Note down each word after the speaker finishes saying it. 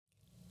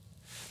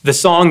The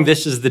song,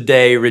 "This is the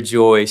Day,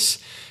 Rejoice,"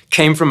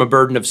 came from a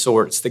burden of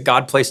sorts that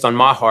God placed on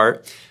my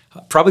heart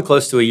probably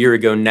close to a year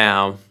ago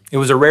now. It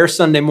was a rare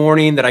Sunday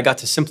morning that I got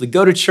to simply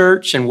go to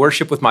church and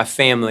worship with my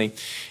family.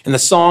 And the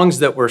songs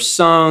that were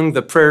sung,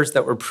 the prayers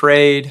that were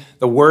prayed,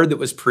 the word that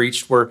was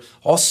preached were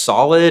all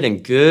solid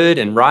and good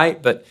and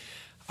right, but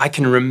I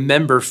can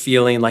remember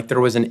feeling like there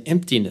was an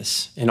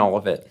emptiness in all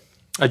of it,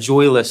 a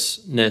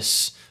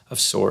joylessness of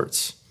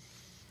sorts.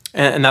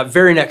 And that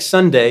very next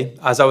Sunday,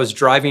 as I was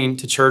driving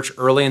to church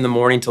early in the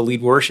morning to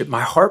lead worship,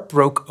 my heart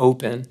broke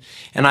open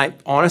and I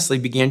honestly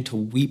began to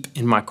weep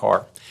in my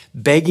car,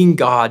 begging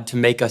God to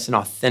make us an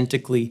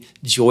authentically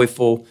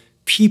joyful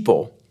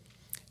people.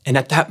 And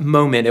at that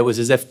moment, it was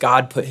as if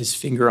God put his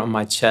finger on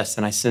my chest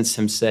and I sensed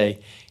him say,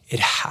 "It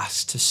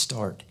has to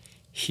start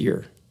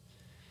here."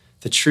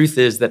 The truth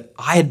is that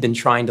I had been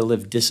trying to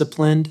live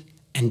disciplined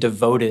and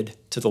devoted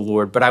to the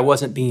Lord, but I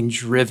wasn't being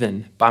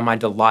driven by my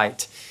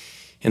delight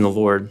in the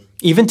Lord.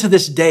 Even to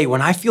this day, when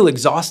I feel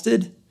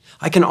exhausted,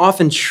 I can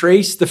often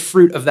trace the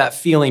fruit of that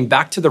feeling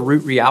back to the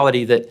root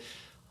reality that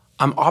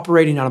I'm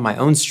operating out of my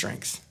own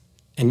strength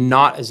and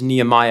not, as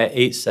Nehemiah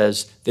 8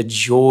 says, the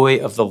joy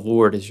of the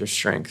Lord is your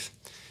strength.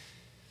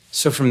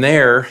 So from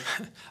there,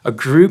 a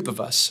group of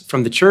us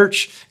from the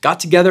church got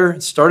together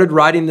and started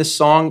writing this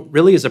song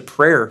really as a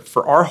prayer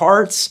for our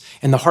hearts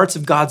and the hearts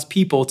of God's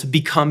people to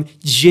become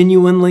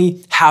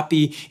genuinely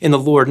happy in the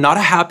Lord. Not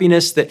a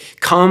happiness that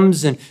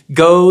comes and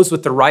goes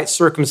with the right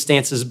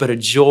circumstances, but a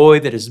joy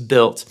that is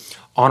built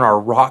on our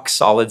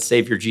rock-solid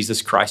Savior,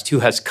 Jesus Christ, who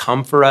has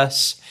come for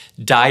us,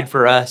 died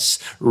for us,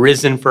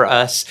 risen for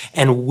us,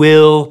 and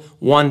will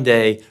one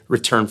day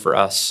return for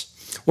us.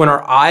 When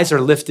our eyes are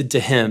lifted to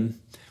him,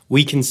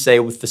 we can say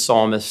with the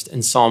psalmist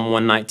in Psalm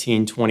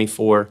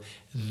 119:24,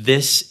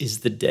 "This is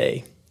the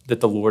day that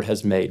the Lord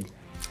has made.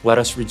 Let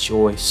us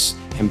rejoice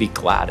and be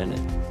glad in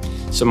it."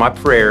 So my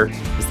prayer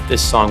is that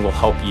this song will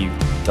help you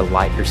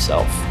delight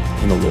yourself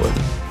in the Lord.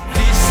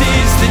 This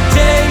is the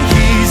day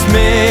he's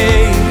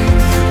made.